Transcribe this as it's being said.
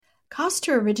Costs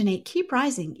to originate keep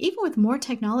rising even with more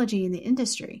technology in the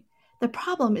industry. The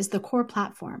problem is the core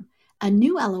platform. A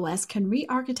new LOS can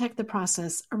re-architect the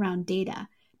process around data,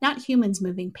 not humans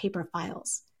moving paper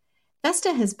files.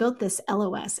 Vesta has built this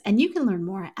LOS, and you can learn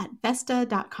more at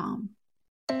Vesta.com.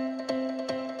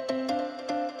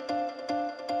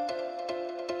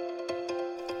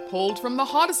 Pulled from the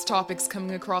hottest topics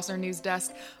coming across our news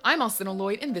desk, I'm Alcina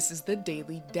Lloyd, and this is the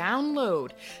Daily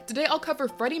Download. Today I'll cover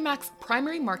Freddie Mac's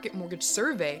primary market mortgage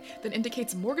survey that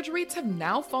indicates mortgage rates have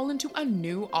now fallen to a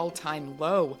new all-time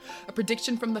low, a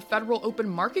prediction from the Federal Open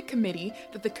Market Committee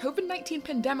that the COVID-19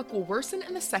 pandemic will worsen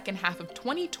in the second half of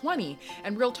 2020,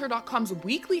 and Realtor.com's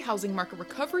weekly housing market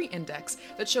recovery index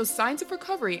that shows signs of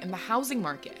recovery in the housing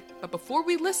market. But before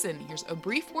we listen, here's a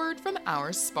brief word from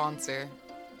our sponsor.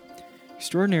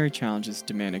 Extraordinary challenges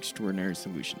demand extraordinary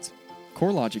solutions.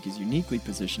 CoreLogic is uniquely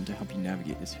positioned to help you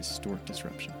navigate this historic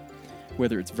disruption.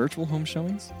 Whether it's virtual home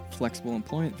showings, flexible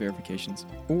employment verifications,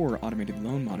 or automated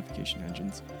loan modification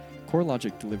engines,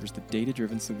 CoreLogic delivers the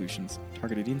data-driven solutions,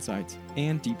 targeted insights,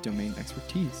 and deep domain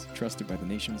expertise trusted by the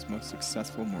nation's most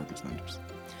successful mortgage lenders.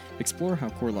 Explore how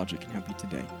CoreLogic can help you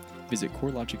today. Visit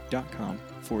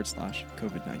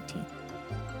CoreLogic.com/COVID-19.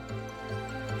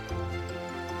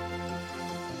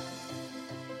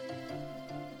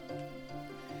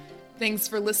 Thanks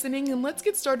for listening, and let's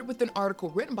get started with an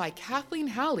article written by Kathleen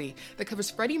Halley that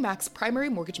covers Freddie Mac's primary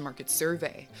mortgage market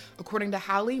survey. According to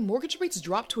Halley, mortgage rates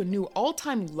dropped to a new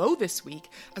all-time low this week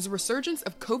as a resurgence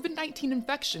of COVID-19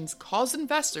 infections caused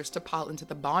investors to pile into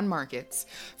the bond markets.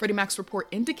 Freddie Mac's report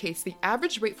indicates the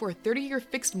average rate for a 30-year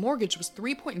fixed mortgage was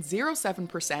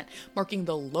 3.07%, marking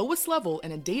the lowest level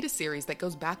in a data series that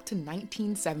goes back to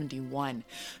 1971.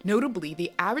 Notably,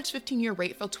 the average 15-year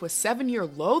rate fell to a 7-year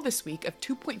low this week of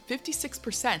 2.56%,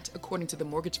 according to the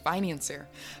mortgage financer.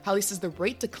 Halley says the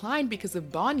rate declined because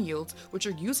of bond yields, which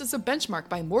are used as a benchmark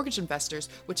by mortgage investors,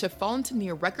 which have fallen to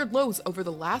near record lows over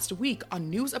the last week on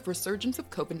news of resurgence of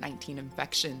COVID-19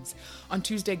 infections. On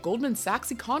Tuesday, Goldman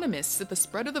Sachs economists said the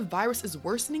spread of the virus is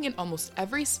worsening in almost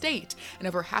every state, and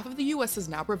over half of the U.S. has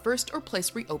now reversed or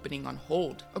placed reopening on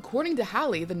hold. According to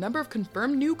Halley, the number of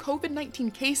confirmed new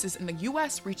COVID-19 cases in the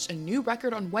U.S. reached a new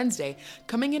record on Wednesday,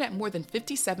 coming in at more than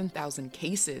 57,000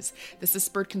 cases. This has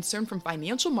spurred concern from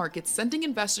financial markets, sending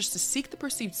investors to seek the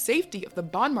perceived safety of the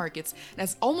bond markets, and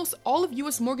as almost all of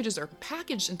U.S. mortgages are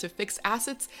packaged into fixed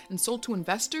assets and sold to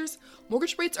investors,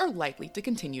 mortgage rates are likely to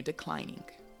continue declining.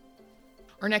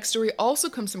 Our next story also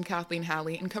comes from Kathleen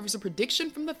Halley and covers a prediction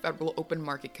from the Federal Open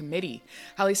Market Committee.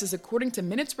 Halley says according to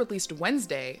minutes released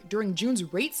Wednesday, during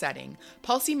June's rate setting,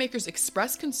 policymakers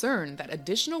expressed concern that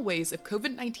additional waves of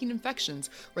COVID-19 infections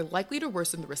were likely to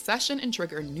worsen the recession and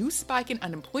trigger a new spike in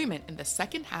unemployment in the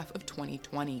second half of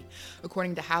 2020.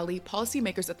 According to Halley,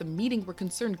 policymakers at the meeting were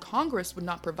concerned Congress would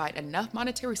not provide enough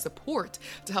monetary support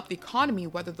to help the economy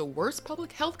weather the worst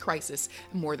public health crisis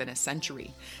in more than a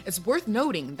century. It's worth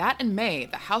noting that in May,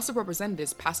 the House of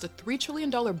Representatives passed a $3 trillion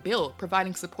bill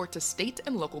providing support to state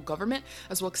and local government,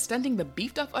 as well extending the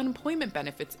beefed-up unemployment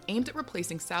benefits aimed at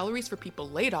replacing salaries for people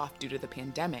laid off due to the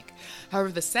pandemic.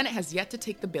 However, the Senate has yet to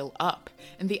take the bill up.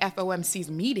 In the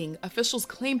FOMC's meeting, officials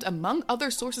claimed, among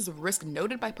other sources of risk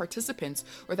noted by participants,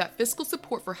 were that fiscal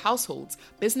support for households,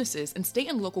 businesses, and state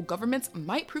and local governments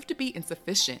might prove to be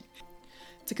insufficient.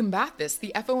 To combat this,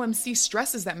 the FOMC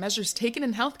stresses that measures taken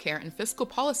in healthcare and fiscal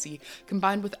policy,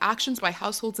 combined with actions by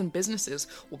households and businesses,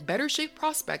 will better shape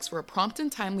prospects for a prompt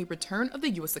and timely return of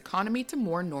the U.S. economy to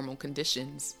more normal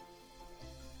conditions.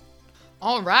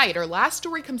 All right, our last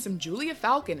story comes from Julia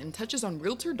Falcon and touches on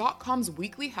Realtor.com's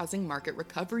weekly housing market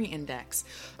recovery index.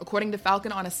 According to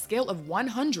Falcon, on a scale of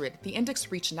 100, the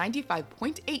index reached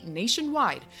 95.8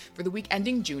 nationwide for the week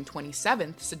ending June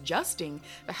 27th, suggesting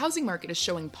the housing market is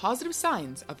showing positive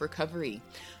signs of recovery.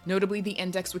 Notably, the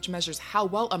index, which measures how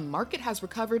well a market has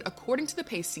recovered according to the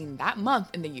pace seen that month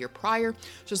in the year prior,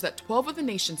 shows that 12 of the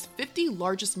nation's 50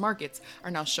 largest markets are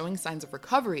now showing signs of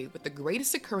recovery, with the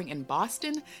greatest occurring in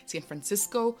Boston, San Francisco,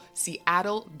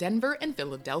 Seattle, Denver, and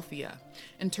Philadelphia.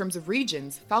 In terms of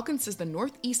regions, Falcon says the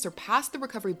Northeast surpassed the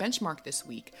recovery benchmark this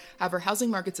week. However,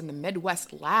 housing markets in the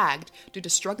Midwest lagged due to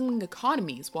struggling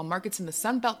economies, while markets in the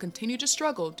Sun Belt continue to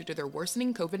struggle due to their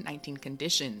worsening COVID-19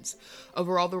 conditions.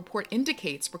 Overall, the report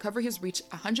indicates recovery has reached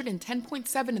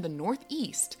 110.7 in the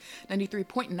Northeast,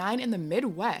 93.9 in the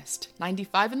Midwest,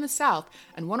 95 in the South,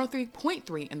 and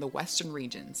 103.3 in the Western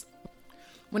regions.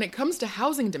 When it comes to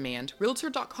housing demand,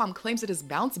 Realtor.com claims it has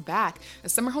bounced back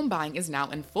as summer home buying is now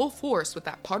in full force, with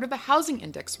that part of the housing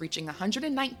index reaching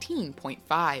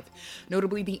 119.5.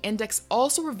 Notably, the index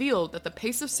also revealed that the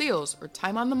pace of sales, or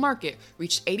time on the market,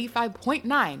 reached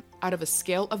 85.9 out of a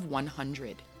scale of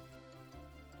 100.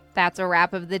 That's a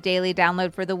wrap of the Daily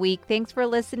Download for the week. Thanks for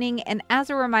listening. And as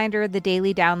a reminder, the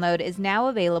Daily Download is now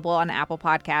available on Apple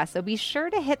Podcasts. So be sure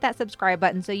to hit that subscribe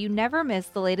button so you never miss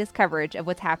the latest coverage of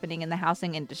what's happening in the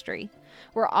housing industry.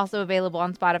 We're also available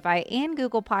on Spotify and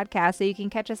Google Podcasts, so you can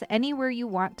catch us anywhere you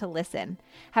want to listen.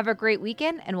 Have a great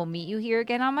weekend, and we'll meet you here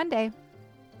again on Monday.